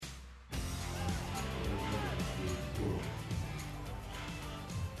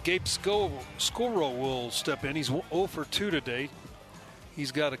Gabe Scoro will step in. He's 0 for 2 today.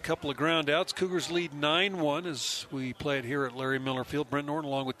 He's got a couple of ground outs. Cougars lead 9-1 as we play it here at Larry Miller Field. Brent Norton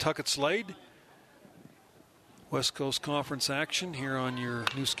along with Tuckett Slade. West Coast Conference action here on your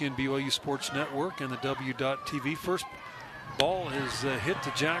new skin BYU Sports Network and the W.TV. First ball is hit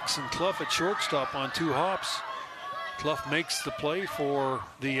to Jackson Clough at shortstop on 2 hops. Clough makes the play for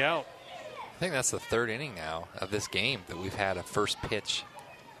the out. I think that's the 3rd inning now of this game that we've had a first pitch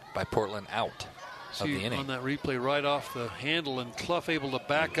by Portland out of the inning. On that replay right off the handle, and Clough able to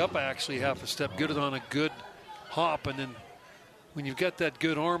back up actually half a step, good on a good hop, and then when you've got that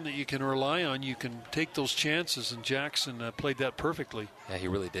good arm that you can rely on, you can take those chances, and Jackson played that perfectly. Yeah, he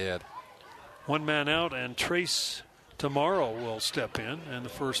really did. 1 man out, and Trace Tomorrow will step in, and the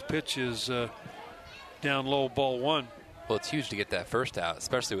first pitch is down low, ball 1. Well, it's huge to get that first out,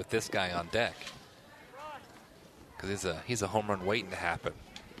 especially with this guy on deck, because he's a home run waiting to happen.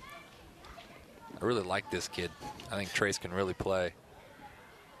 I really like this kid. I think Trace can really play.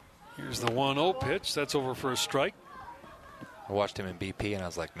 Here's the 1-0 pitch. That's over for a strike. I watched him in BP, and I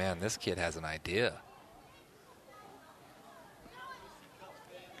was like, man, this kid has an idea.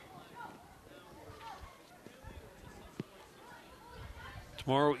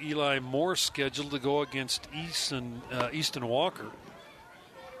 Tomorrow, Eli Moore scheduled to go against Easton Walker.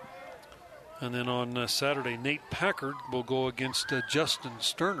 And then on Saturday, Nate Packard will go against Justin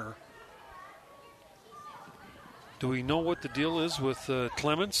Sterner. Do we know what the deal is with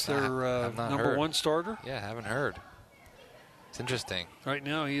Clements, their number 1 starter? Yeah, I haven't heard. It's interesting. Right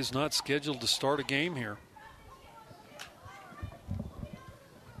now, he is not scheduled to start a game here.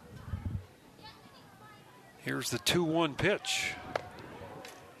 Here's the 2-1 pitch.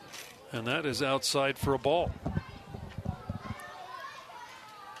 And that is outside for a ball.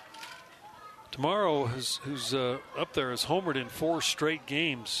 Tomorrow, who's up there, has homered in 4 straight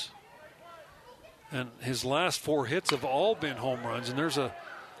games. And his last 4 hits have all been home runs. And there's a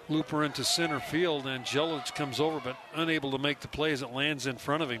looper into center field, and Jelic comes over but unable to make the play as it lands in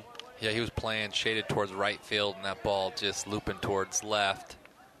front of him. Yeah, he was playing shaded towards right field, and that ball just looping towards left.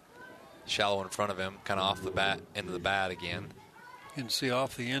 Shallow in front of him, kind of off the bat, into the bat again. You can see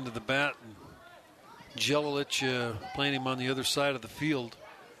off the end of the bat, and Jelic playing him on the other side of the field.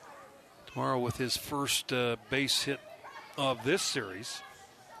 Tomorrow with his first base hit of this series.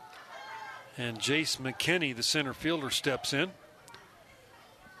 And Jace McKinney, the center fielder, steps in.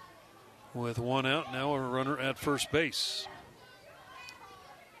 With 1 out, now a runner at first base.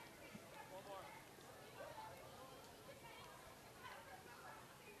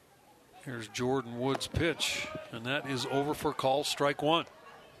 Here's Jordan Wood's pitch, and that is over for call, strike 1.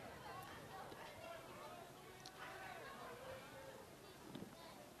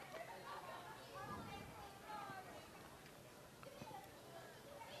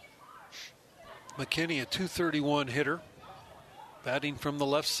 McKinney, a .231 hitter, batting from the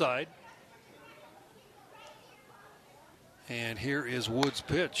left side. And here is Wood's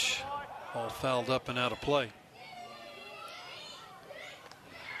pitch, all fouled up and out of play.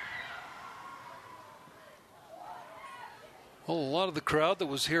 Well, a lot of the crowd that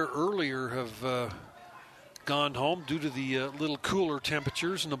was here earlier have gone home due to the little cooler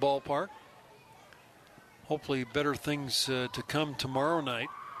temperatures in the ballpark. Hopefully better things to come tomorrow night.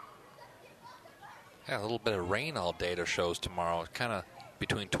 Yeah, a little bit of rain all day to shows tomorrow. Kind of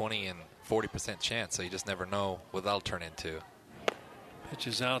between 20 and 40% chance, so you just never know what that'll turn into. Pitch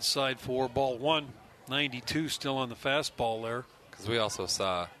is outside for ball 1. 92 still on the fastball there. Because we also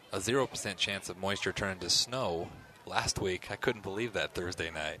saw a 0% chance of moisture turning to snow last week. I couldn't believe that Thursday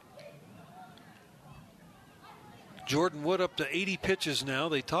night. Jordan Wood up to 80 pitches now.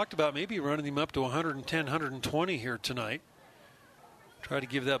 They talked about maybe running him up to 110, 120 here tonight. Try to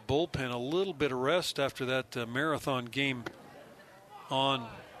give that bullpen a little bit of rest after that marathon game on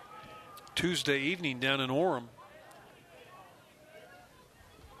Tuesday evening down in Orem.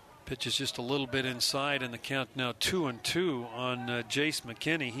 Pitch is just a little bit inside, and the count now 2-2 on Jace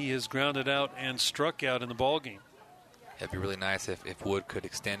McKinney. He has grounded out and struck out in the ballgame. It'd be really nice if Wood could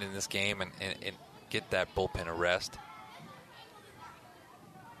extend in this game and get that bullpen a rest.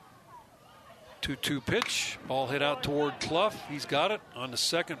 2-2 pitch. Ball hit out toward Clough. He's got it on the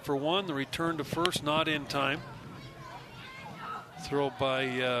second for 1. The return to first not in time. Throw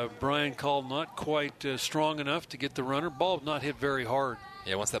by Brian Call not quite strong enough to get the runner. Ball not hit very hard.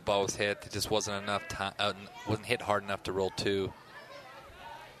 Yeah, once that ball was hit, it just wasn't enough time. Wasn't hit hard enough to roll 2.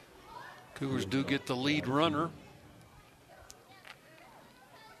 Cougars do get the lead runner.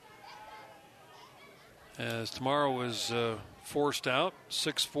 As tomorrow is forced out,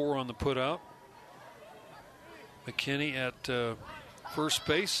 6-4 on the put out. McKinney at First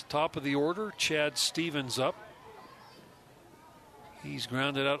base, top of the order, Chad Stevens up. He's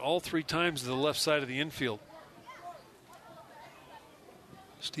grounded out all 3 times to the left side of the infield.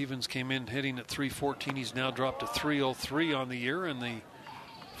 Stevens came in hitting at .314. He's now dropped to .303 on the year, and the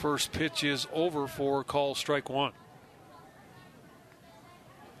first pitch is over for call strike 1.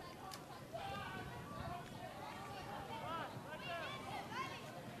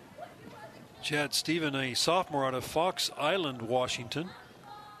 Chad Stevens, a sophomore out of Fox Island, Washington.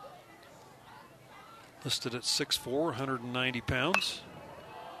 Listed at 6'4", 190 pounds.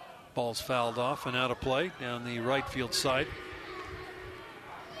 Ball's fouled off and out of play down the right field side.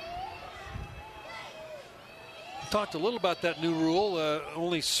 We talked a little about that new rule,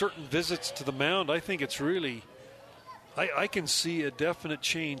 only certain visits to the mound. I think it's really, I can see a definite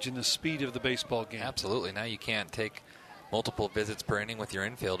change in the speed of the baseball game. Absolutely. Now you can't take multiple visits per inning with your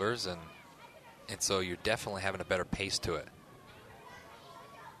infielders, and so you're definitely having a better pace to it.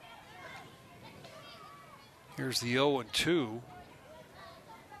 Here's the 0-2.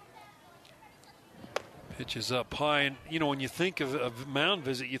 Pitch is up high. And, you know, when you think of a mound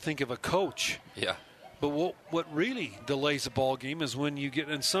visit, you think of a coach. Yeah. But what really delays a ball game is when you get,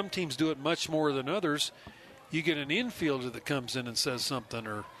 and some teams do it much more than others, you get an infielder that comes in and says something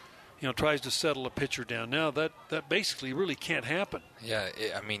or, you know, tries to settle a pitcher down. Now, that basically really can't happen. Yeah,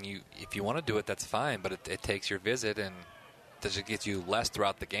 I mean, if you want to do it, that's fine, but it takes your visit and it gets you less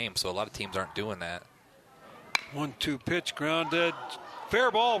throughout the game, so a lot of teams aren't doing that. 1-2 pitch, grounded.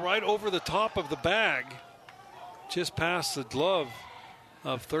 Fair ball right over the top of the bag. Just past the glove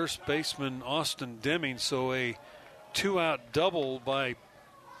of first baseman Austin Deming. So a 2-out double by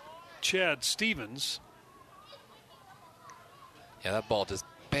Chad Stevens. Yeah, that ball just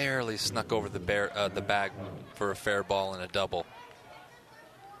barely snuck over the bag for a fair ball and a double.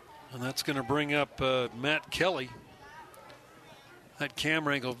 And that's going to bring up Matt Kelly. That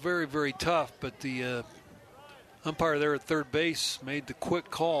camera angle, very, very tough, but the umpire there at third base made the quick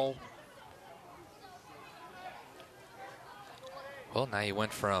call. Well, now you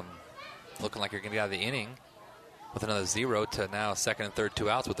went from looking like you're going to get out of the inning with another 0 to now second and third 2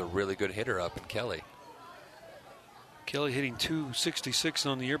 outs with a really good hitter up in Kelly. Kelly hitting .266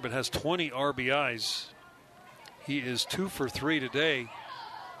 on the year, but has 20 RBIs. He is 2 for 3 today.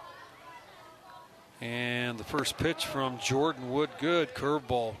 And the first pitch from Jordan Wood, good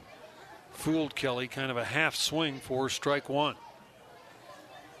curveball. Fooled Kelly, kind of a half swing for strike 1.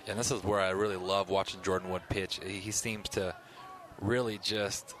 And this is where I really love watching Jordan Wood pitch. He seems to really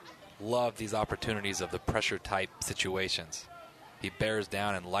just love these opportunities of the pressure type situations. He bears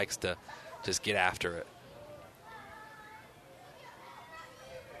down and likes to just get after it.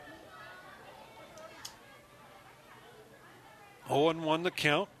 Oh, 0-1 the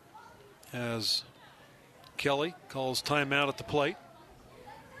count as Kelly calls timeout at the plate.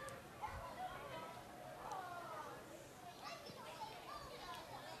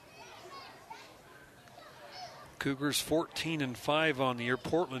 Cougars 14-5 on the year.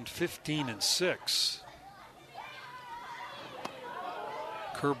 Portland 15-6.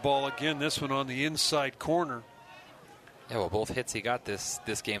 Curveball again. This one on the inside corner. Yeah, well, both hits he got this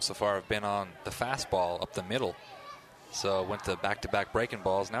game so far have been on the fastball up the middle. So went to back-to-back breaking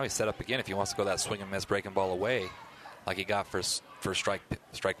balls. Now he's set up again if he wants to go that swing and miss breaking ball away, like he got for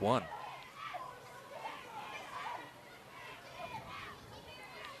strike 1.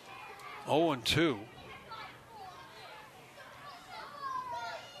 Oh, 2.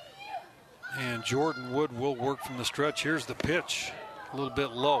 And Jordan Wood will work from the stretch. Here's the pitch. A little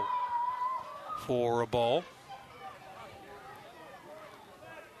bit low for a ball.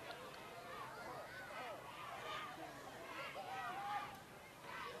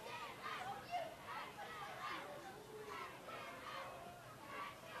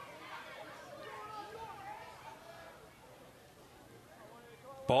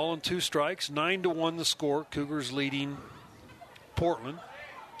 Ball and 2 strikes. 9-1 the score. Cougars leading Portland.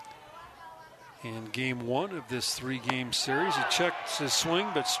 In game 1 of this 3-game series, he checks his swing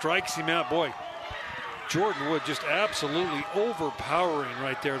but strikes him out. Boy, Jordan Wood just absolutely overpowering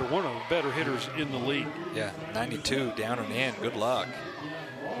right there to one of the better hitters in the league. Yeah, 92 down and in. Good luck.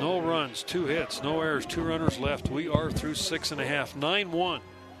 No runs, 2 hits, no errors, 2 runners left. We are through 6.5. 9-1.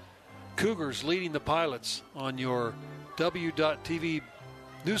 Cougars leading the Pilots on your W.TV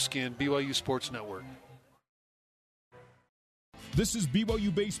Nu Skin BYU Sports Network. This is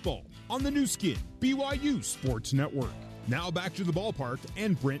BYU Baseball on the Nu Skin, BYU Sports Network. Now back to the ballpark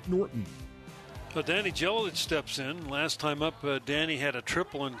and Brent Norton. So Danny Jelic steps in. Last time up, Danny had a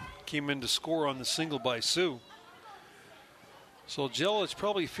triple and came in to score on the single by Sue. So Jelic's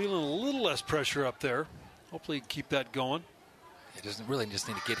probably feeling a little less pressure up there. Hopefully keep that going. You just really need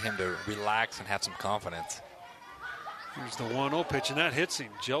to get him to relax and have some confidence. Here's the 1-0 pitch, and that hits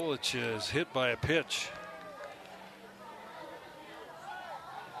him. Jelic is hit by a pitch.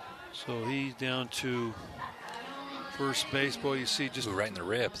 So he's down to first base. Boy, you see just right in the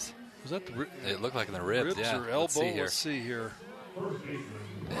ribs. Was that the it looked like in the ribs, yeah. Or elbow? Let's see here.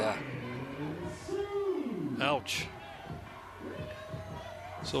 Yeah. Ouch.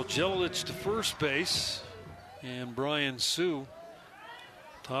 So Jelic to first base, and Brian Sue,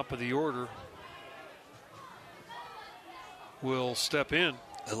 top of the order, will step in.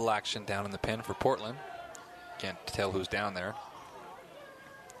 Little action down in the pen for Portland. Can't tell who's down there.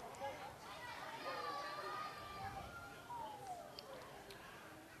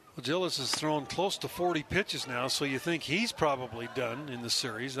 Well, Jelic has thrown close to 40 pitches now, so you think he's probably done in the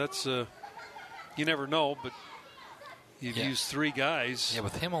series. That's you never know, but you've used 3 guys. Yeah,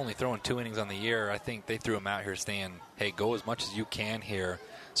 with him only throwing 2 innings on the year, I think they threw him out here saying, hey, go as much as you can here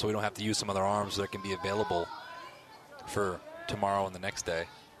so we don't have to use some other arms that can be available for tomorrow and the next day.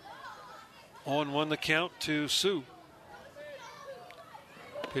 0-1 the count to Sue.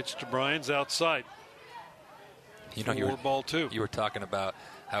 Pitch to Bryans outside. You know, ball 2. You were talking about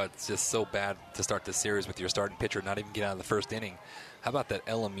how it's just so bad to start the series with your starting pitcher not even get out of the first inning. How about that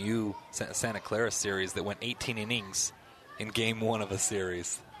LMU Santa Clara series that went 18 innings in game 1 of a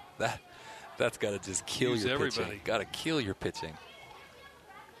series? That's got to just kill your pitching. Got to kill your pitching.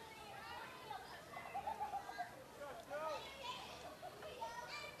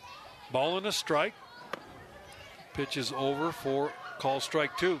 Ball and a strike. Pitch is over for call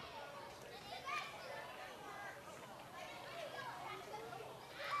strike 2.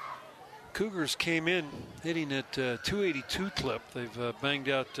 Cougars came in hitting at 282 clip. They've banged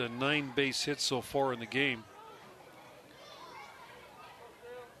out 9 base hits so far in the game.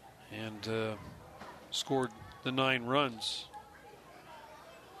 And scored the 9 runs.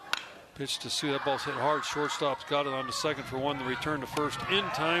 Pitch to Sue. That ball's hit hard. Shortstop's got it on to second for 1. The return to first in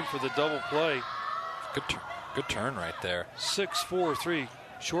time for the double play. Good turn right there. 6-4-3.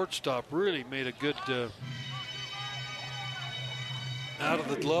 Shortstop really made a good out of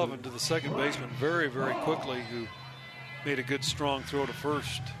the glove into the second baseman very, very quickly, who made a good strong throw to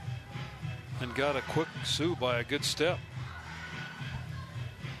first and got a quick Sue by a good step.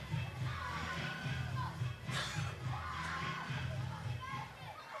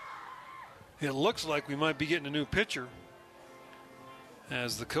 It looks like we might be getting a new pitcher.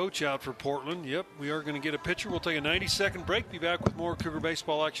 As the coach out for Portland, yep, we are going to get a pitcher. We'll take a 90-second break. Be back with more Cougar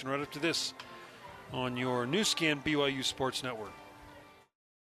baseball action right after this on your new skin BYU Sports Network.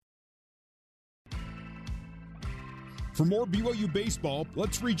 For more BYU baseball,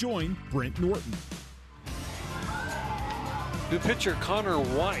 let's rejoin Brent Norton. New pitcher Connor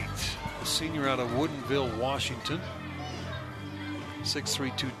White, a senior out of Woodinville, Washington.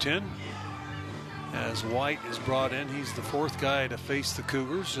 6'3", 210. As White is brought in, he's the 4th guy to face the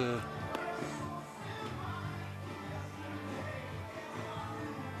Cougars.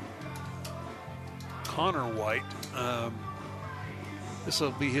 Connor White, this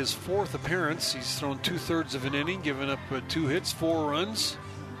will be his 4th appearance. He's thrown 2/3 of an inning, given up 2 hits, 4 runs.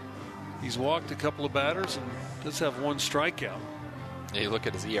 He's walked a couple of batters and does have 1 strikeout. Yeah, you look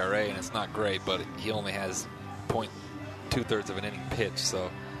at his ERA and it's not great, but he only has .2/3 of an inning pitch, so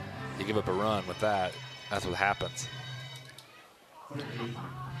you give up a run with that, that's what happens.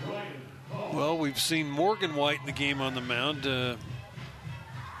 Well, we've seen Morgan White in the game on the mound.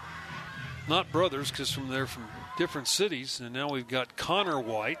 Not brothers, because they're from different cities. And now we've got Connor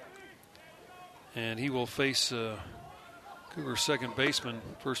White. And he will face Cougar second baseman.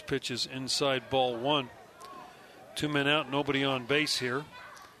 First pitch is inside, ball 1. 2 men out, nobody on base here.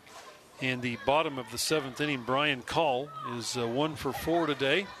 And the bottom of the 7th inning, Brian Call is 1 for 4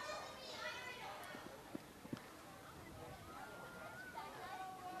 today.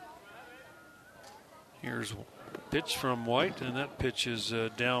 Here's a pitch from White, and that pitch is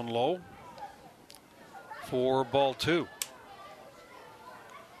down low for ball 2.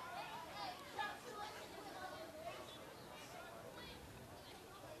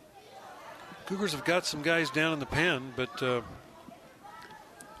 Cougars have got some guys down in the pen, but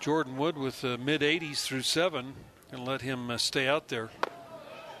Jordan Wood with mid-80s through 7, going to let him stay out there.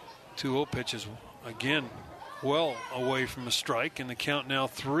 2-0 pitches again, well away from a strike, and the count now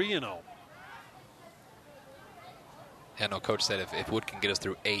 3-0. Yeah, no, Coach said if Wood can get us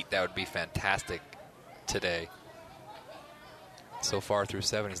through 8, that would be fantastic today. So far through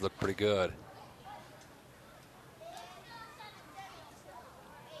 7, he's looked pretty good.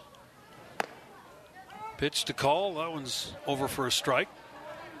 Pitch to Call. That one's over for a strike.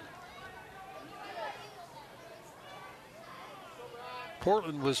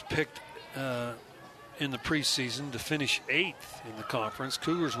 Portland was picked in the preseason to finish 8th in the conference.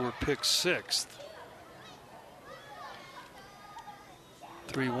 Cougars were picked 6th.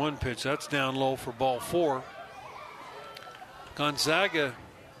 3-1 pitch. That's down low for ball 4. Gonzaga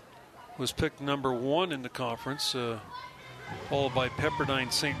was picked number 1 in the conference, followed by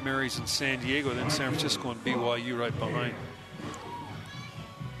Pepperdine, St. Mary's, and San Diego. Then San Francisco and BYU right behind.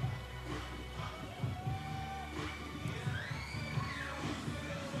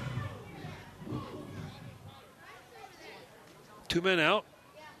 Two men out.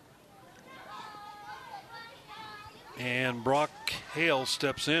 And Brock Hale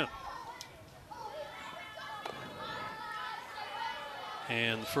steps in.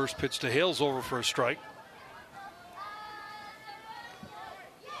 And the first pitch to Hale's over for a strike.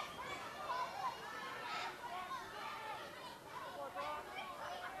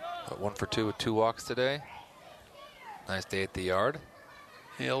 But 1 for 2 with 2 walks today. Nice day at the yard.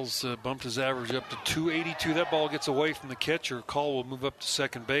 Hales bumped his average up to 282. That ball gets away from the catcher. Call will move up to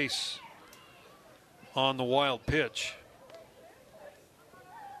second base on the wild pitch.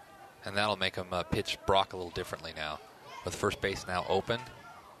 And that'll make him pitch Brock a little differently now. With first base now open,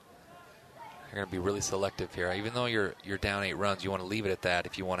 you're going to be really selective here. Even though you're down 8 runs, you want to leave it at that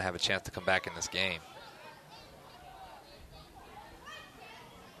if you want to have a chance to come back in this game.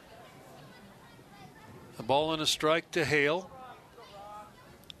 A ball and a strike to Hale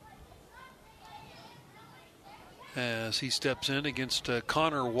as he steps in against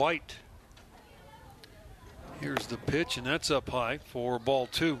Connor White. Here's the pitch, and that's up high for ball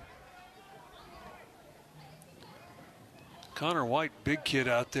 2. Connor White, big kid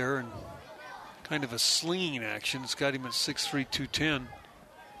out there, and kind of a slinging action. It's got him at 6'3", 210.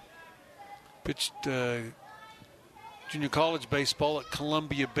 Pitched junior college baseball at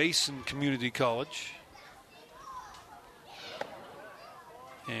Columbia Basin Community College.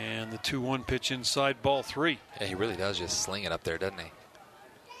 And the 2-1 pitch inside, ball 3. Yeah, he really does just sling it up there, doesn't he?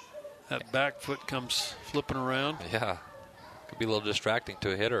 That back foot comes flipping around. Yeah, could be a little distracting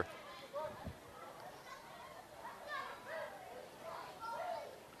to a hitter.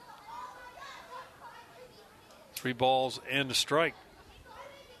 Three balls and a strike.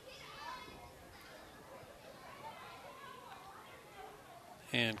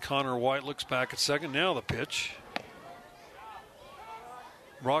 And Connor White looks back at second. Now the pitch.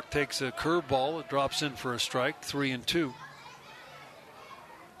 Brock takes a curveball. It drops in for a strike. 3-2.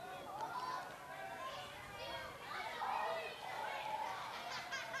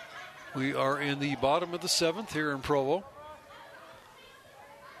 We are in the bottom of the 7th here in Provo.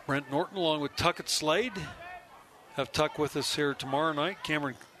 Brent Norton along with Tuckett Slade have Tuck with us here tomorrow night.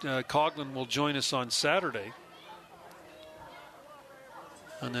 Cameron Coughlin will join us on Saturday.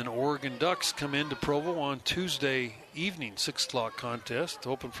 And then Oregon Ducks come into Provo on Tuesday evening, 6 o'clock contest.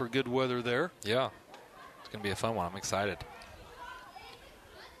 Hoping for good weather there. Yeah, it's going to be a fun one. I'm excited.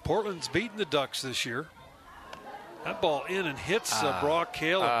 Portland's beaten the Ducks this year. That ball in and hits Brock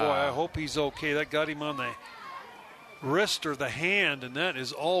Hale. Boy, I hope he's okay. That got him on the wrist or the hand, and that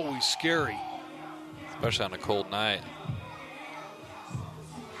is always scary. Especially on a cold night.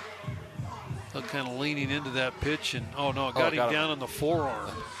 Kind of leaning into that pitch, and it got him down on the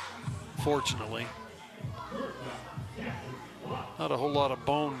forearm, fortunately. Not a whole lot of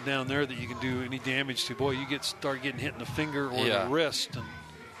bone down there that you can do any damage to. Boy, you start getting hit in the finger or the wrist. And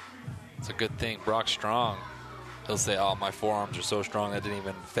it's a good thing Brock's strong. He'll say, oh, my forearms are so strong that didn't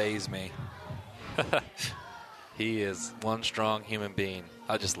even faze me. He is one strong human being.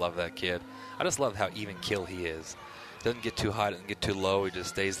 I just love that kid. I just love how even keel he is. Doesn't get too high, doesn't get too low. He just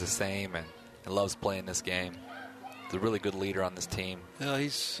stays the same and loves playing this game. He's a really good leader on this team. Yeah,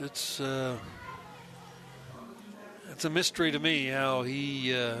 it's a mystery to me how he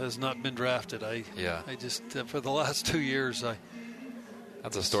has not been drafted. I just for the last 2 years,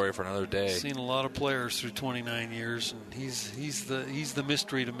 that's a story for another day. Seen a lot of players through 29 years, and he's the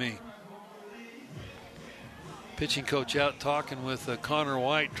mystery to me. Pitching coach out talking with Connor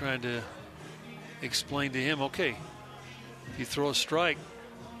White, trying to explain to him, okay, if you throw a strike,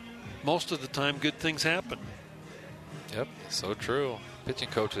 most of the time good things happen. Yep, so true. Pitching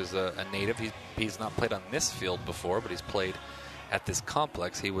coach is a native. He's not played on this field before, but he's played at this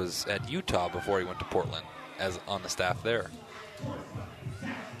complex. He was at Utah before he went to Portland as on the staff there.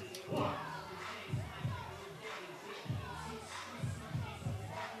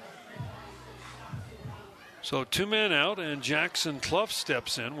 So 2 men out, and Jackson Clough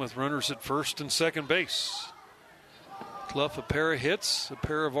steps in with runners at first and second base. Clough, a pair of hits, a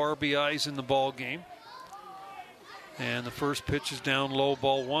pair of RBIs in the ball game. And the first pitch is down low,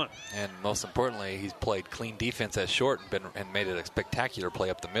 ball 1. And most importantly, he's played clean defense at short and made it a spectacular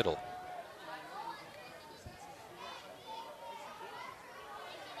play up the middle.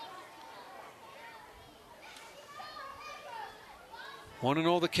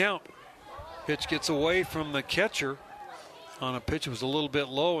 1-0 the count. Pitch gets away from the catcher on a pitch that was a little bit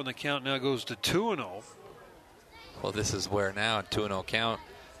low, and the count now goes to 2-0. Well, this is where now, a 2-0 count,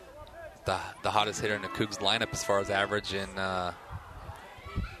 the hottest hitter in the Cougs lineup as far as average in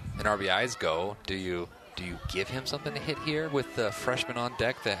RBIs go. Do you give him something to hit here with the freshman on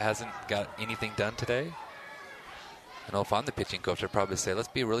deck that hasn't got anything done today? I know if I'm the pitching coach, I'd probably say, let's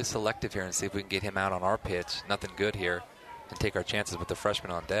be really selective here and see if we can get him out on our pitch. Nothing good here, and take our chances with the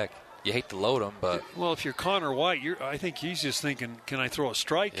freshman on deck. You hate to load him, but... Well, if you're Connor White, I think he's just thinking, can I throw a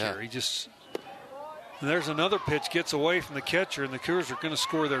strike here? And there's another pitch, gets away from the catcher, and the Cougars are going to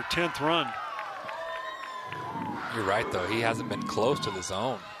score their 10th run. You're right, though. He hasn't been close to the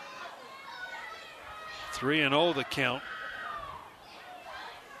zone. 3-0 the count.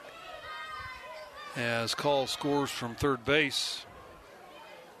 As Call scores from third base.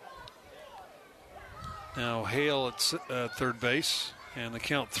 Now Hale at third base. And the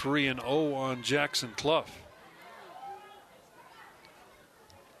count 3-0 on Jackson Clough.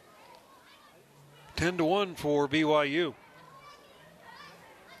 10-1 for BYU.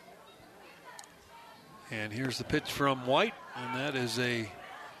 And here's the pitch from White, and that is a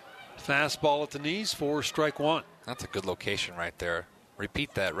fastball at the knees for strike 1. That's a good location right there.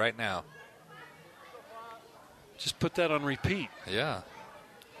 Repeat that right now. Just put that on repeat. Yeah.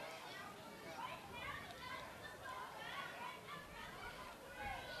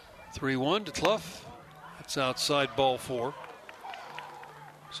 (3-1) to Clough. That's outside ball 4.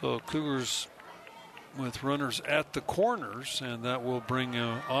 So Cougars with runners at the corners, and that will bring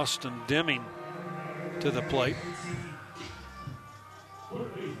Austin Deming to the plate.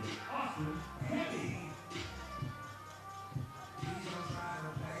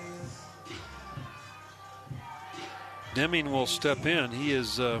 Deming will step in. He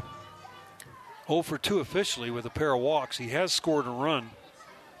is 0 for 2 officially with a pair of walks. He has scored a run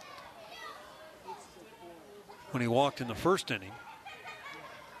when he walked in the first inning.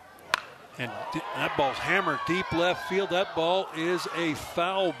 And that ball's hammered deep left field. That ball is a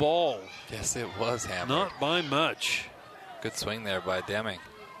foul ball. Yes, it was hammered. Not by much. Good swing there by Deming.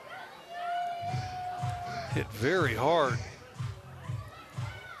 Hit very hard.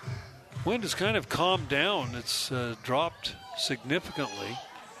 Wind has kind of calmed down. It's dropped significantly.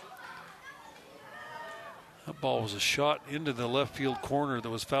 That ball was a shot into the left field corner that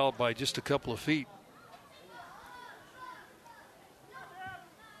was fouled by just a couple of feet.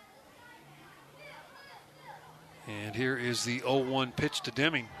 And here is the 0-1 pitch to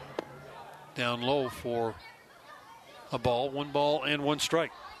Deming. Down low for a ball, 1 ball and 1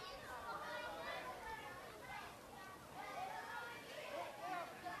 strike.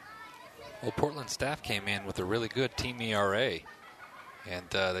 Well, Portland staff came in with a really good team ERA, and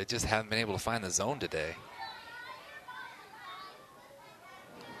they just haven't been able to find the zone today.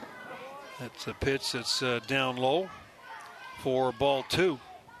 That's a pitch that's down low for ball 2.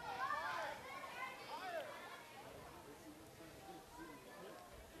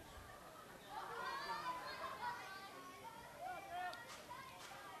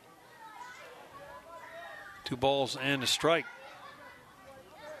 Two balls and a strike.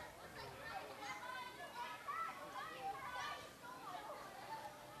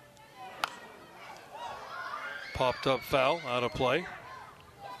 Popped up foul, out of play.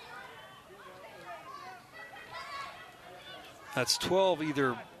 That's 12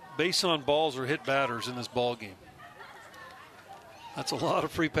 either base on balls or hit batters in this ball game. That's a lot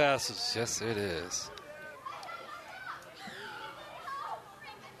of free passes. Yes, it is.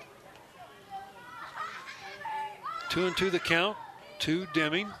 2-2 the count to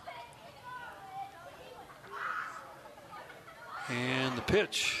Deming. And the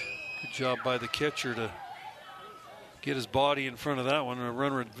pitch. Good job by the catcher to get his body in front of that one. A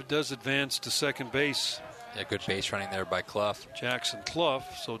runner does advance to second base. Yeah, good base running there by Clough. Jackson Clough.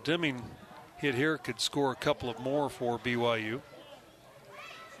 So Deming hit here could score a couple of more for BYU.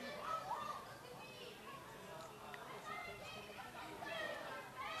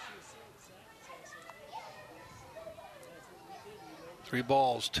 Three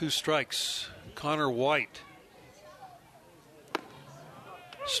balls, 2 strikes. Connor White.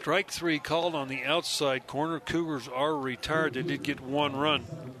 Strike 3 called on the outside corner. Cougars are retired. They did get 1 run.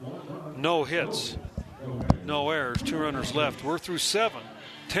 No hits. No errors. 2 runners left. We're through 7.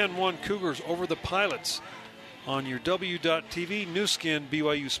 10-1 Cougars over the Pilots on your W.TV Nu Skin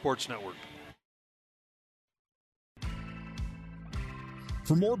BYU Sports Network.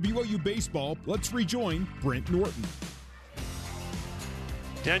 For more BYU baseball, let's rejoin Brent Norton.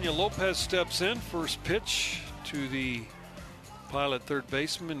 Daniel Lopez steps in. First pitch to the Pilot third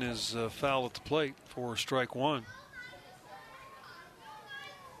baseman is foul at the plate for strike one.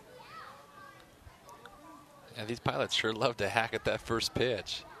 Yeah, these Pilots sure love to hack at that first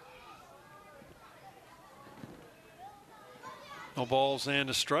pitch. No balls and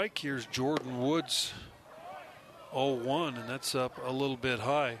a strike. Here's Jordan Woods, 0-1, and that's up a little bit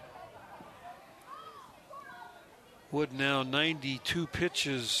high. Wood now 92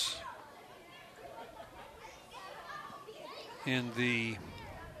 pitches in the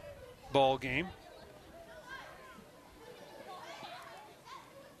ball game.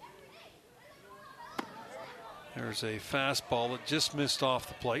 There's a fastball that just missed off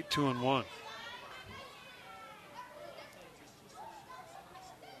the plate, 2-1.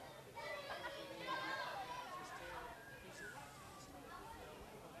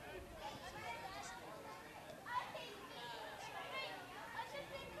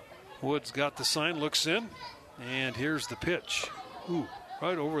 Woods got the sign, looks in, and here's the pitch. Ooh,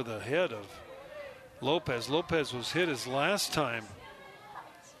 right over the head of Lopez. Lopez was hit his last time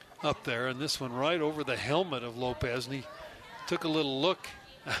up there, and this one right over the helmet of Lopez, and he took a little look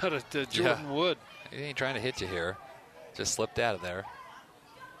out at Jordan Wood. He ain't trying to hit you here. Just slipped out of there.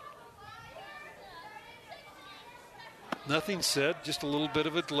 Nothing said, just a little bit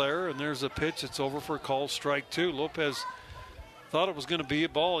of a glare, and there's a pitch. It's over for a call, strike two. Lopez thought it was going to be a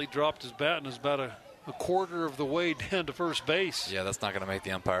ball. He dropped his bat and is about a quarter of the way down to first base. Yeah, that's not going to make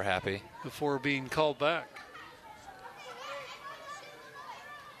the umpire happy. Before being called back.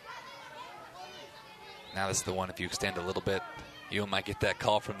 Now this is the one, if you extend a little bit, you might get that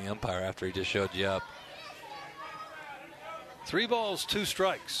call from the umpire after he just showed you up. 3 balls, 2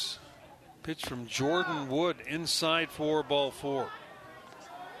 strikes. Pitch from Jordan Wood inside for ball 4.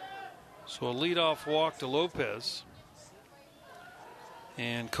 So a leadoff walk to Lopez.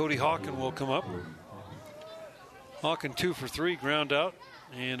 And Cody Hawken will come up. Hawken 2 for 3, ground out,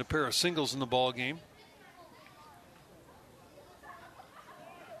 and a pair of singles in the ball game.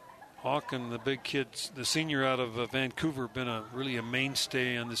 Hawken, the big kid, the senior out of Vancouver, been really a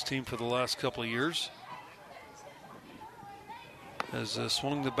mainstay on this team for the last couple of years. Has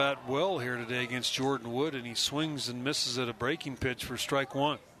swung the bat well here today against Jordan Wood, and he swings and misses at a breaking pitch for strike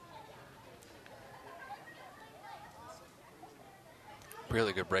one.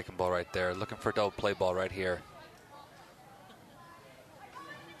 Really good breaking ball right there. Looking for a double play ball right here.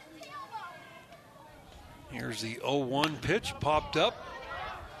 Here's the 0-1 pitch, popped up.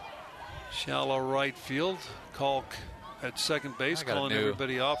 Shallow right field. Kalk at second base, calling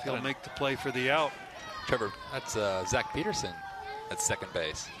everybody off. He'll make the play for the out. Trevor, that's Zach Peterson at second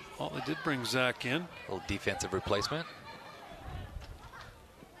base. Well, they did bring Zach in. A little defensive replacement.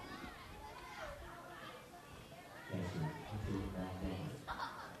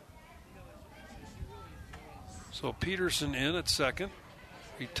 So Peterson in at second.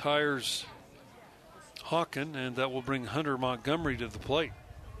 Retires Hawken, and that will bring Hunter Montgomery to the plate.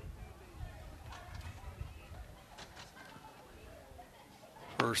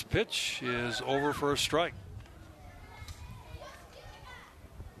 First pitch is over for a strike.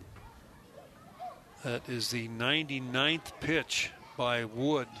 That is the 99th pitch by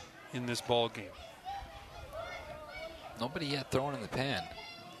Wood in this ball game. Nobody yet thrown in the pen.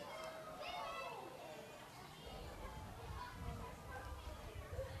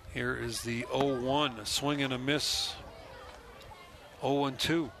 Here is the 0-1, a swing and a miss.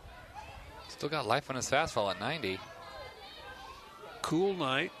 0-2. Still got life on his fastball at 90. Cool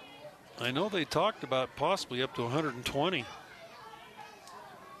night. I know they talked about possibly up to 120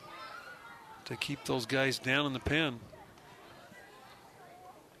 to keep those guys down in the pen.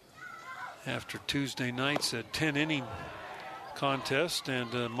 After Tuesday night's 10-inning contest,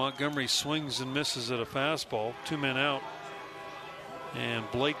 and Montgomery swings and misses at a fastball, 2 men out. And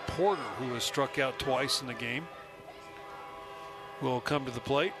Blake Porter, who has struck out twice in the game, will come to the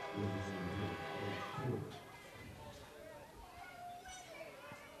plate.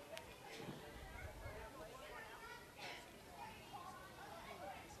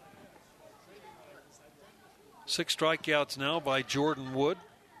 Six strikeouts now by Jordan Wood.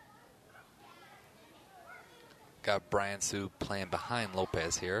 Got Brian Sue playing behind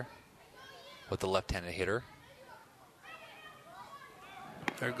Lopez here with the left-handed hitter.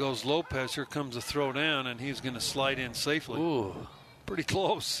 There goes Lopez. Here comes a throw down, and he's going to slide in safely. Ooh. Pretty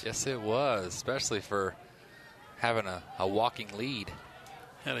close. Yes, it was, especially for having a walking lead.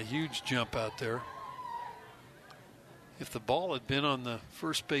 Had a huge jump out there. If the ball had been on the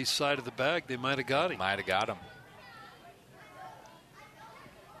first base side of the bag, they might have got him. Might have got him.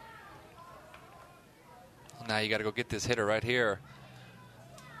 Now you got to go get this hitter right here.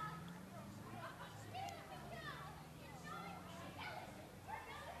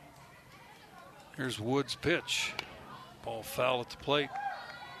 Here's Wood's pitch. Ball foul at the plate.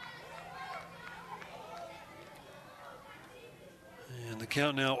 And the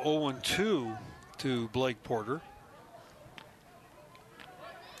count now 0-2 to Blake Porter.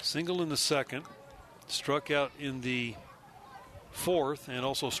 Single in the second. Struck out in the fourth and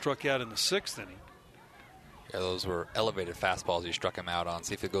also struck out in the sixth inning. Yeah, those were elevated fastballs you struck him out on.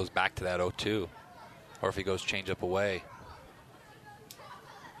 See if it goes back to that 0-2 or if he goes change up away.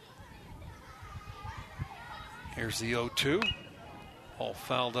 Here's the 0-2. All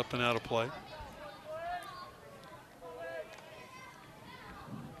fouled up and out of play.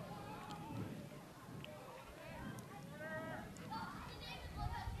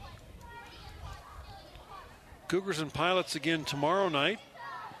 Cougars and Pilots again tomorrow night,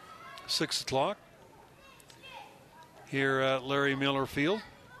 6 o'clock, here at Larry Miller Field.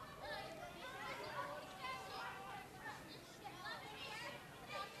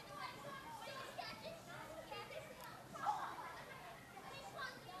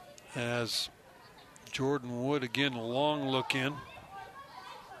 As Jordan Wood again, a long look in.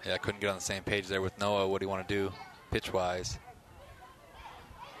 Yeah, I couldn't get on the same page there with Noah. What do you want to do pitch-wise?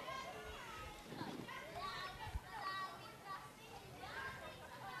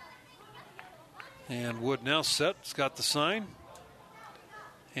 And Wood now set. It's got the sign.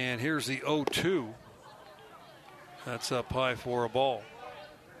 And here's the 0-2. That's up high for a ball.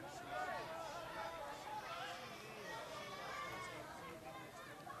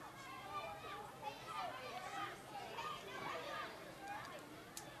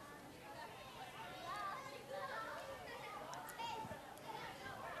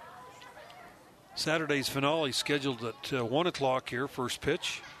 Saturday's finale scheduled at 1 o'clock here, first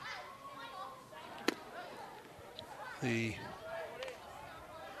pitch. The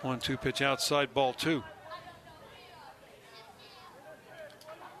 1-2 pitch outside, ball 2.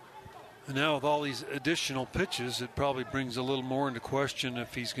 And now with all these additional pitches, it probably brings a little more into question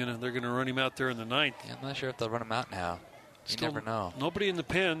if they're gonna run him out there in the ninth. Yeah, I'm not sure if they'll run him out now. You never know. Nobody in the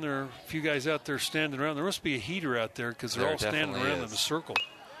pen. There are a few guys out there standing around. There must be a heater out there because they're all standing around in a circle.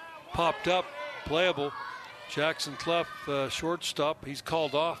 Popped up, playable. Jackson Clough, shortstop. He's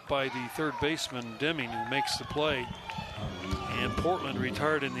called off by the third baseman, Deming, who makes the play. And Portland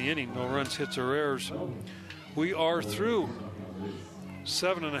retired in the inning. No runs, hits, or errors. We are through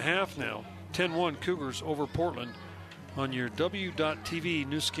 7.5 now. 10-1 Cougars over Portland on your W.TV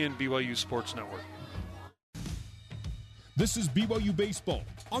Nu Skin BYU Sports Network. This is BYU Baseball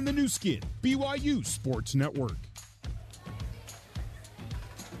on the Nu Skin BYU Sports Network.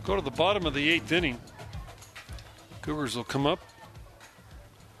 Go to the bottom of the 8th inning. Cougars will come up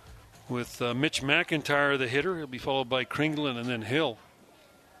with Mitch McIntyre, the hitter. He'll be followed by Kringlen and then Hill.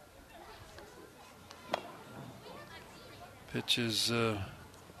 Pitch is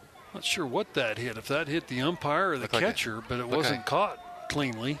not sure what that hit. If that hit the umpire or the catcher, but it wasn't caught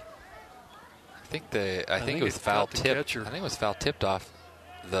cleanly. I think it was foul tipped. I think it was foul tipped off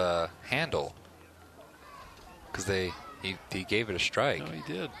the handle because he gave it a strike. No, he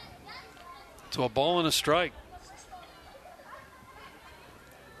did. So a ball and a strike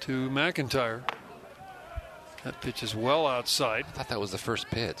to McIntyre. That pitch is well outside. I thought that was the first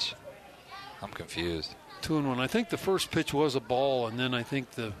pitch. I'm confused. 2-1. I think the first pitch was a ball, and then I think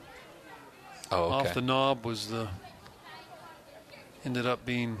off the knob was ended up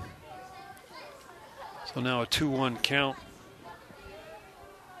being. So now a 2-1 count.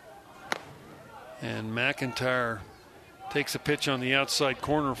 And McIntyre takes a pitch on the outside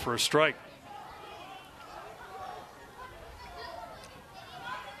corner for a strike.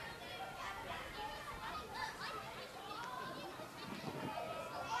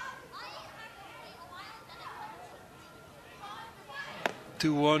 The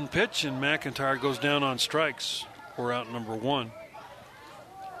 2-1 pitch, and McIntyre goes down on strikes. We're out number 1.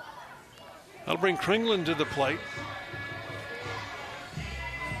 That'll bring Kringlen to the plate.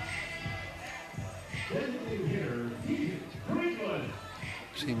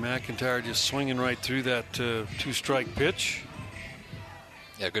 See McIntyre just swinging right through that 2-strike pitch.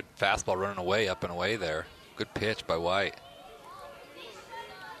 Yeah, good fastball running away, up and away there. Good pitch by White.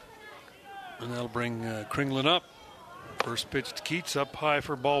 And that'll bring Kringlen up. First pitch to Keats, up high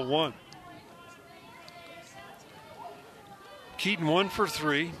for ball 1. Keaton 1 for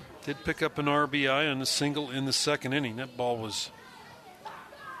 3. Did pick up an RBI on a single in the second inning. That ball was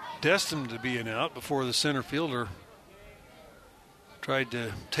destined to be an out before the center fielder tried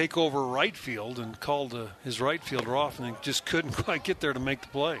to take over right field and called his right fielder off and just couldn't quite get there to make the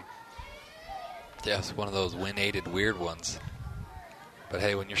play. Yeah, it's one of those wind-aided weird ones. But,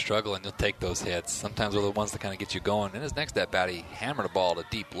 hey, when you're struggling, you'll take those hits. Sometimes they're the ones that kind of get you going. In his next at-bat, he hammered a ball to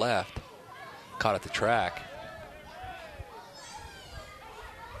deep left, caught at the track.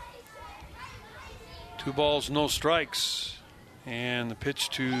 2 balls, no strikes. And the pitch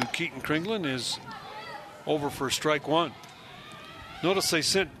to Keaton Kringlen is over for strike 1. Notice they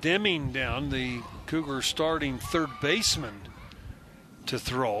sent Deming down, the Cougars starting third baseman, to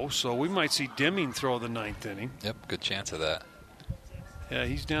throw. So we might see Deming throw the 9th inning. Yep, good chance of that. Yeah,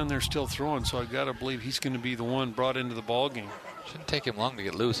 he's down there still throwing, so I got to believe he's going to be the one brought into the ball game. Shouldn't take him long to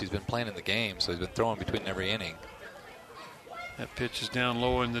get loose. He's been playing in the game, so he's been throwing between every inning. That pitch is down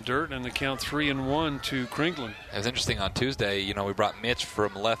low in the dirt, and the count 3-1 to Kringlen. It was interesting on Tuesday, we brought Mitch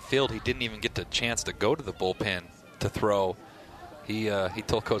from left field. He didn't even get the chance to go to the bullpen to throw. He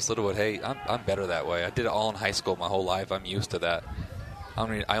told Coach Littlewood, hey, I'm better that way. I did it all in high school my whole life. I'm used to that.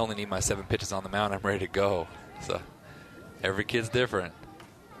 I only need my 7 pitches on the mound. I'm ready to go. So every kid's different.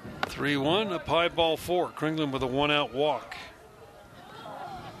 3-1, up high, ball 4. Kringlen with a 1-out walk.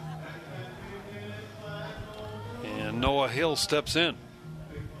 And Noah Hill steps in.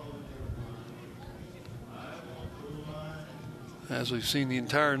 As we've seen the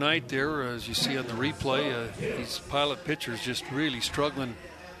entire night there, as you see on the replay, these Pilot pitchers just really struggling,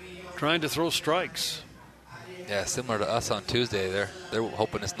 trying to throw strikes. Yeah, similar to us on Tuesday. They're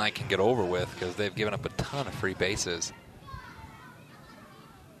hoping this night can get over with because they've given up a ton of free bases.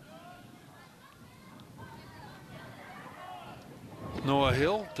 Noah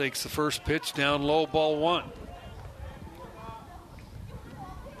Hill takes the first pitch down low, ball 1.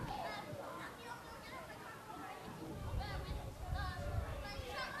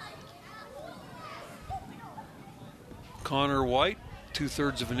 Connor White,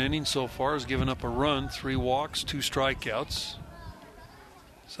 2/3 of an inning so far, has given up a run, 3 walks, 2 strikeouts.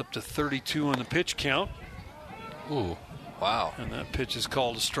 It's up to 32 on the pitch count. Ooh, wow. And that pitch is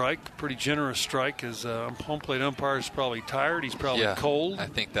called a strike. Pretty generous strike, as home plate umpire is probably tired. He's probably cold. I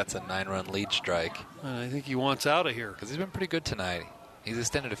think that's a 9-run lead strike. And I think he wants out of here. Because he's been pretty good tonight. He's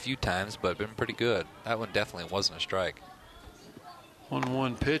extended a few times, but been pretty good. That one definitely wasn't a strike.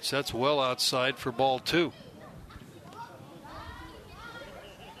 1-1 pitch. That's well outside for ball 2.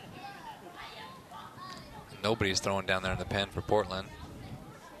 Nobody's throwing down there in the pen for Portland.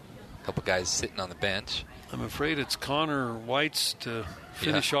 A couple guys sitting on the bench. I'm afraid it's Connor White's to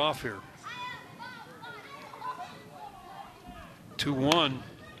finish off here. 2-1.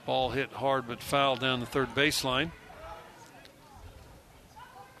 Ball hit hard but foul down the third baseline.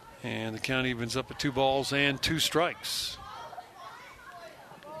 And the count evens up at 2 balls and 2 strikes.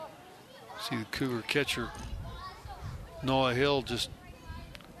 See the Cougar catcher, Noah Hill, just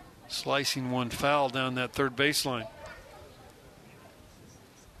slicing one foul down that third baseline.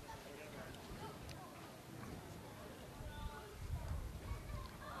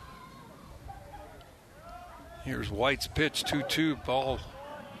 Here's White's pitch, 2-2. Ball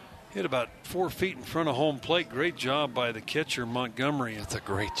hit about 4 feet in front of home plate. Great job by the catcher, Montgomery. That's a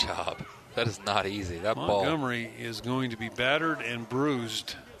great job. That is not easy. That Montgomery is going to be battered and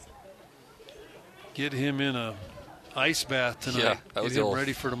bruised. Get him in a ice bath tonight. Yeah, that was Get him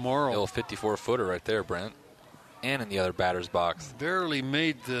ready for tomorrow. The old 54-footer right there, Brent. And in the other batter's box. Barely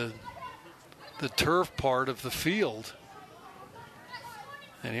made the turf part of the field.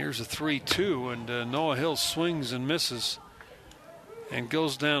 And here's a 3-2, and Noah Hill swings and misses and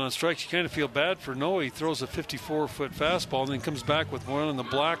goes down on strikes. You kind of feel bad for Noah. He throws a 54-foot fastball and then comes back with one on the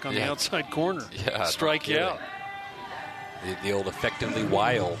black on the outside corner. Yeah, strike out. The old effectively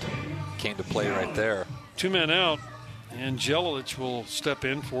wild came to play right there. 2 men out, and Jelilich will step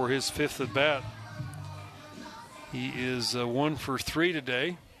in for his 5th at bat. He is 1 for 3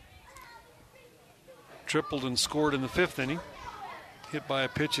 today. Tripled and scored in the 5th inning. Hit by a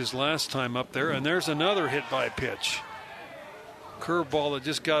pitch his last time up there, and there's another hit by a pitch. Curveball that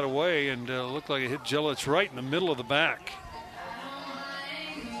just got away and looked like it hit Jelilich right in the middle of the back.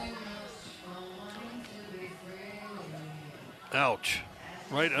 Ouch.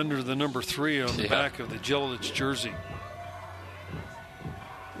 Right under the number 3 on the back of the Jelilich jersey.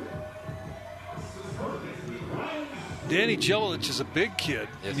 Danny Jelilich is a big kid,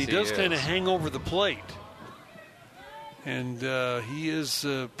 and he does kind of hang over the plate. And he is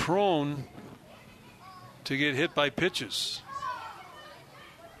prone to get hit by pitches.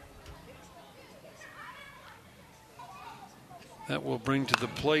 That will bring to the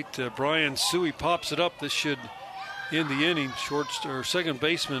plate Brian Suey. Pops it up. This should end the inning. Second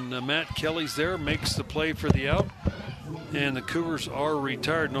baseman Matt Kelly's there, makes the play for the out. And the Cougars are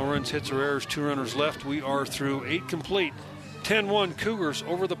retired. No runs, hits, or errors. 2 runners left. We are through 8 complete. 10-1 Cougars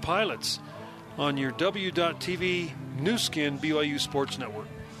over the Pilots. on your W.TV new skin BYU Sports Network.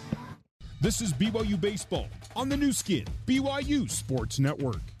 This is BYU Baseball on the new skin, BYU Sports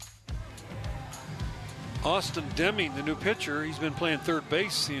Network. Austin Deming, the new pitcher, he's been playing third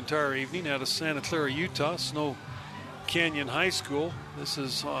base the entire evening out of Santa Clara, Utah, Snow Canyon High School. This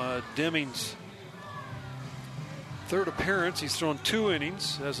is Deming's third appearance. He's thrown 2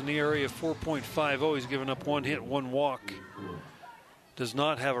 innings, has an ERA of 4.50. He's given up 1 hit, 1 walk. Does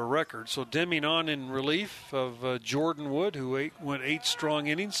not have a record. So Deming on in relief of Jordan Wood, who went 8 strong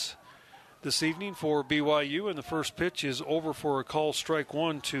innings this evening for BYU. And the first pitch is over for a call, strike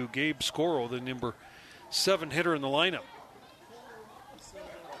 1 to Gabe Scoro, the number 7 hitter in the lineup.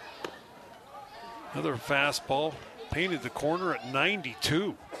 Another fastball, painted the corner at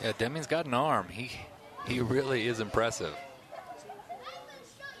 92. Yeah, Deming's got an arm. He really is impressive.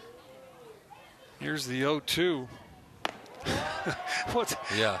 Here's the 0-2.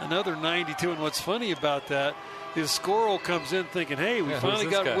 Another 92. And what's funny about that is Scoro comes in thinking, hey, we finally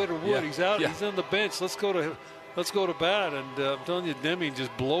got rid of Wood. He's out. He's on the bench. Let's go to bat. And I'm telling you, Deming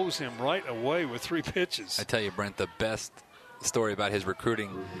just blows him right away with 3 pitches. I tell you, Brent, the best story about his recruiting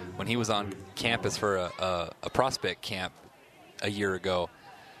when he was on campus for a prospect camp a year ago.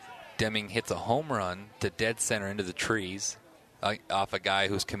 Deming hits a home run to dead center into the trees off a guy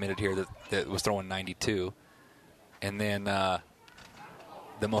who's committed here that was throwing 92. And then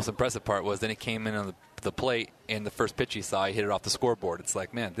the most impressive part was then he came in on the plate, and the first pitch he saw, he hit it off the scoreboard. It's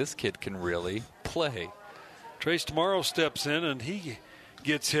like, man, this kid can really play. Trace Tomorrow steps in, and he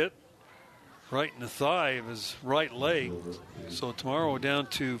gets hit right in the thigh of his right leg. So Tomorrow down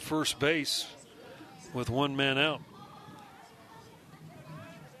to first base with 1 man out.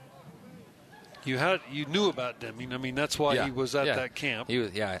 You knew about Deming. I mean, that's why he was at that camp.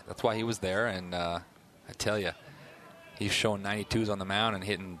 That's why he was there. And I tell you, he's showing 92s on the mound and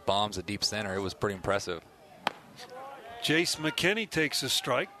hitting bombs at deep center. It was pretty impressive. Jace McKinney takes a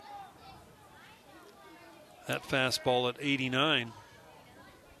strike. That fastball at 89.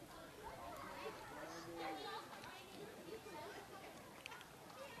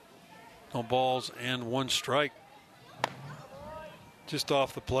 No balls and 1 strike. Just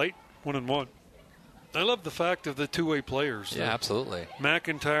off the plate, 1-1. I love the fact of the two-way players. Yeah, absolutely.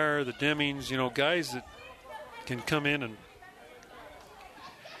 McIntyre, the Demings, guys that can come in and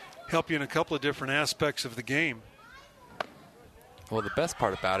help you in a couple of different aspects of the game. Well, the best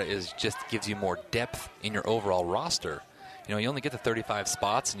part about it is just gives you more depth in your overall roster. You only get to 35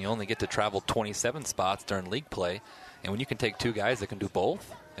 spots, and you only get to travel 27 spots during league play. And when you can take 2 guys that can do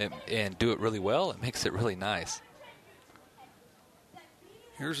both and do it really well, it makes it really nice.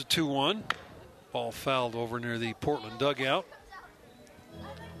 Here's a 2-1. Ball fouled over near the Portland dugout.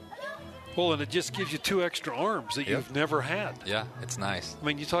 Well, and it just gives you 2 extra arms that you've never had. Yeah, it's nice. I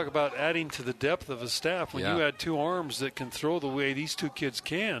mean, you talk about adding to the depth of a staff. When you add 2 arms that can throw the way these 2 kids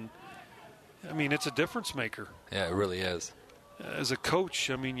can, I mean, it's a difference maker. Yeah, it really is. As a coach,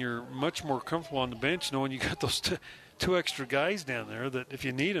 I mean, you're much more comfortable on the bench knowing you got those 2 extra guys down there that if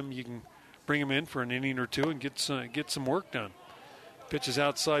you need them, you can bring them in for an inning or 2 and get some work done. Pitches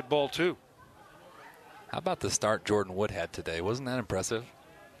outside, ball 2. How about the start Jordan Wood had today? Wasn't that impressive?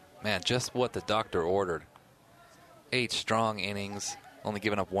 Man, just what the doctor ordered. 8 strong innings, only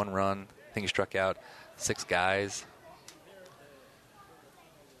giving up 1 run. I think he struck out 6 guys.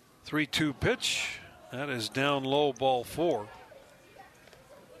 3-2 pitch. That is down low, ball 4.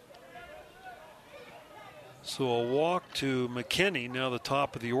 So a walk to McKinney, now the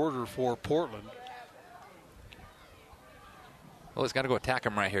top of the order for Portland. Well, he's got to go attack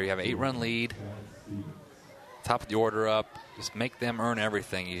him right here. You have an 8-run lead. Top of the order up. Just make them earn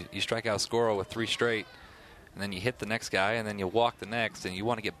everything. You strike out Scoro with 3 straight, and then you hit the next guy, and then you walk the next, and you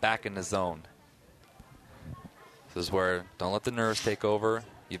want to get back in the zone. This is where don't let the nerves take over.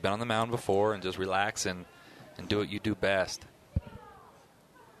 You've been on the mound before, and just relax and do what you do best.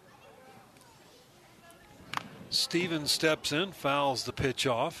 Stevens steps in, fouls the pitch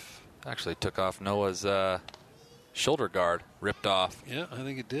off. Actually took off Noah's shoulder guard, ripped off. Yeah, I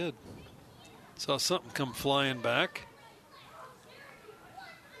think it did. Saw something come flying back.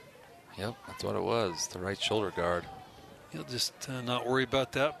 Yep, that's what it was, the right shoulder guard. He'll just not worry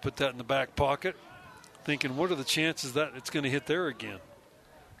about that, put that in the back pocket, thinking, what are the chances that it's going to hit there again?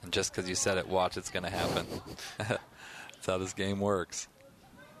 And just because you said it, watch, it's going to happen. That's how this game works.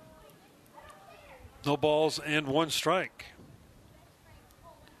 No balls and 1 strike.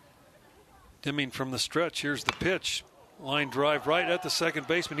 Deming from the stretch. Here's the pitch. Line drive right at the second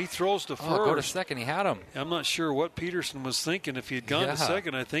baseman. He throws to first. Oh, go to second. He had him. I'm not sure what Peterson was thinking. If he had gone to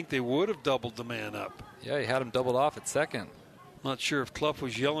second, I think they would have doubled the man up. Yeah, he had him doubled off at second. Not sure if Clough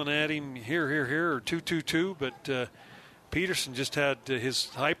was yelling at him, here, or 2-2-2, but Peterson just had his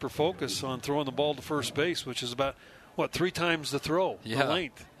hyper focus on throwing the ball to first base, which is about, 3 times the throw, the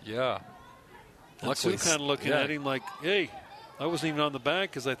length. Yeah. And Sue kind of looking at him like, hey, I wasn't even on the bag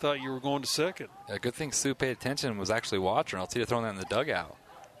because I thought you were going to second. Yeah, good thing Sue paid attention and was actually watching. I'll see you throwing that in the dugout.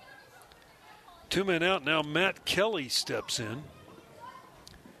 2 men out. Now Matt Kelly steps in.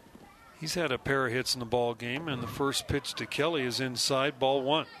 He's had a pair of hits in the ball game, and the first pitch to Kelly is inside, ball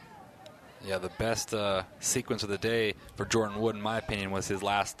 1. Yeah, the best sequence of the day for Jordan Wood, in my opinion, was his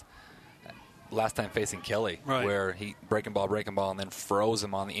last time facing Kelly, where he breaking ball, and then froze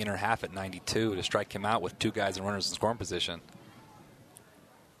him on the inner half at 92 to strike him out with 2 guys and runners in scoring position.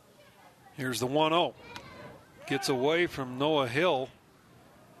 Here's the 1-0. Gets away from Noah Hill.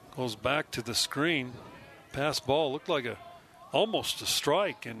 Goes back to the screen. Pass ball looked like almost a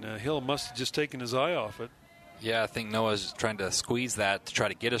strike, and Hill must have just taken his eye off it. Yeah, I think Noah's trying to squeeze that to try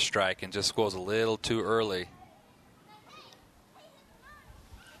to get a strike and just goes a little too early.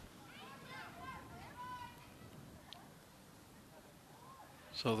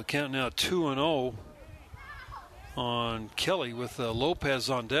 So the count now 2-0 on Kelly with Lopez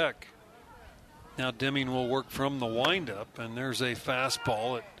on deck. Now Deming will work from the windup, and there's a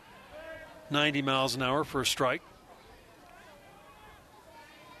fastball at 90 miles an hour for a strike.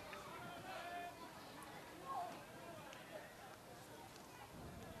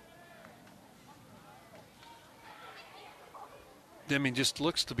 Deming just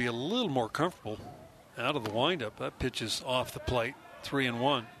looks to be a little more comfortable out of the windup. That pitch is off the plate,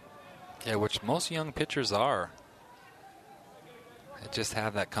 3-1. Yeah, which most young pitchers are. They just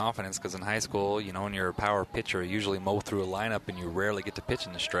have that confidence because in high school, when you're a power pitcher, you usually mow through a lineup and you rarely get to pitch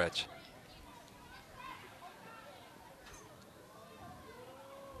in the stretch.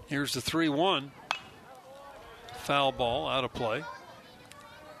 Here's the 3-1. Foul ball, out of play.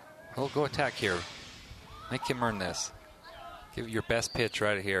 Well, go attack here. Make him earn this. Give it your best pitch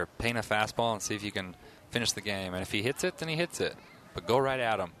right here. Paint a fastball and see if you can finish the game. And if he hits it, then he hits it. But go right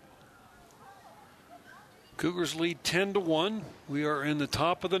at him. Cougars lead 10-1. We are in the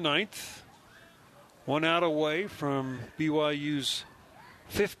top of the 9th. 1 out away from BYU's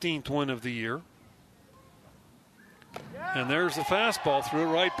 15th win of the year. And there's the fastball, threw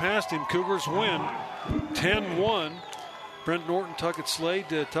it right past him. Cougars win 10-1. Brent Norton, Tuckett Slade.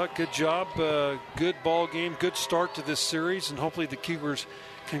 Tuck, good job. Good ball game. Good start to this series. And hopefully the Cougars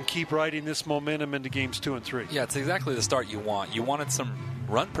can keep riding this momentum into games 2 and 3. Yeah, it's exactly the start you want. You wanted some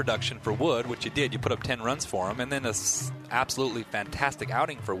run production for Wood, which you did. You put up 10 runs for him. And then an absolutely fantastic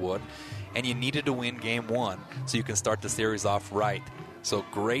outing for Wood. And you needed to win game 1 so you can start the series off right. So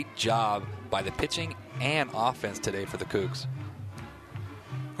great job by the pitching and offense today for the Cougs.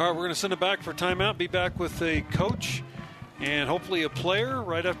 All right, we're going to send it back for timeout. Be back with a coach and hopefully a player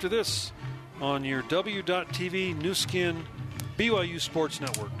right after this on your W.TV Nu Skin BYU Sports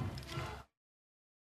Network.